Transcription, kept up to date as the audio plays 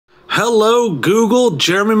Hello Google,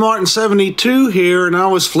 Jeremy Martin 72 here, and I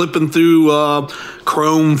was flipping through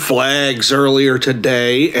Chrome flags earlier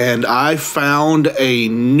today, and I found a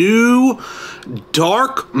new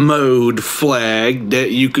dark mode flag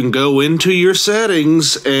that you can go into your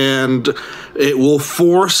settings and it will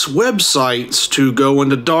force websites to go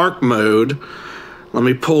into dark mode. Let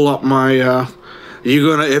me pull up my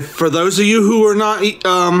for those of you who are not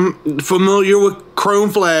familiar with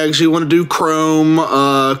Chrome flags, you want to do Chrome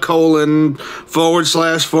 //flags,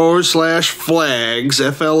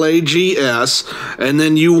 FLAGS, and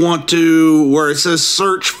then you want to, where it says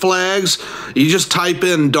search flags, you just type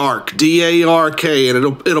in dark, D-A-R-K, and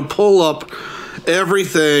it'll pull up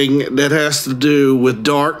everything that has to do with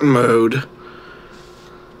dark mode.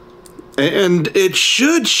 And it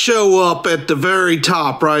should show up at the very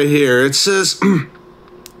top right here. It says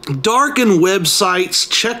Darken websites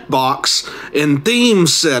checkbox in theme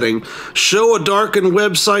setting. Show a darken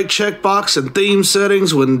website checkbox in theme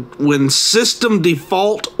settings when system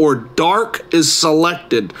default or dark is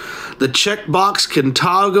selected. The checkbox can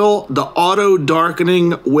toggle the auto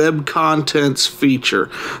darkening web contents feature.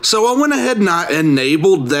 So I went ahead and I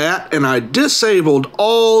enabled that, and I disabled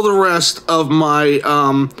all the rest of my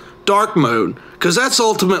dark mode, because that's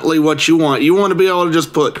ultimately what you want. You want to be able to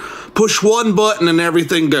just push one button and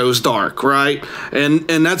everything goes dark, right? And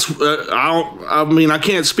that's I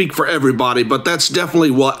can't speak for everybody, but that's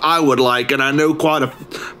definitely what I would like, and I know quite a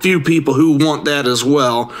few people who want that as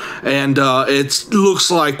well. And it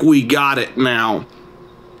looks like we got it now.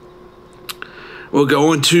 We'll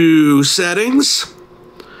go into settings,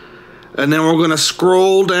 and then we're going to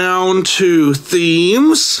scroll down to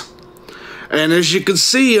themes. And as you can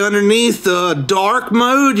see, underneath the dark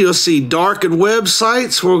mode, you'll see darken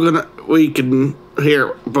websites.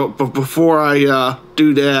 But before I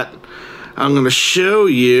do that, I'm gonna show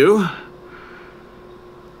you.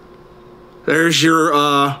 There's your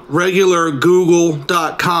regular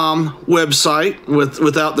Google.com website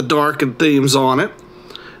without the darkened themes on it.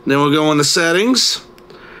 Then we'll go into settings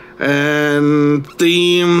and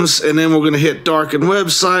themes, and then we're going to hit darken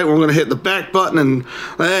website. We're going to hit the back button, and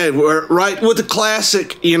hey, we're right with the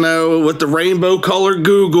classic, with the rainbow colored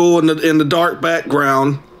Google and the dark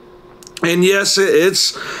background. And yes,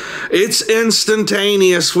 it's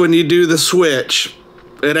instantaneous when you do the switch.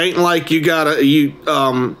 It ain't like you gotta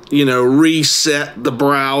reset the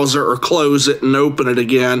browser or close it and open it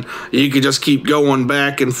again. You can just keep going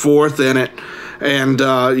back and forth in it, and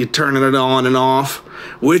you're turning it on and off,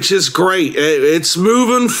 which is great. It's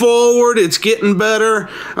moving forward. It's getting better.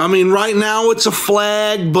 I mean, right now it's a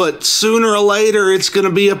flag, but sooner or later it's going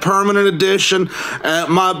to be a permanent addition.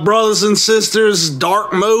 My brothers and sisters,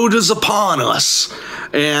 dark mode is upon us.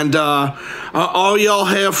 And all y'all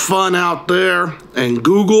have fun out there, and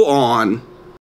Google on.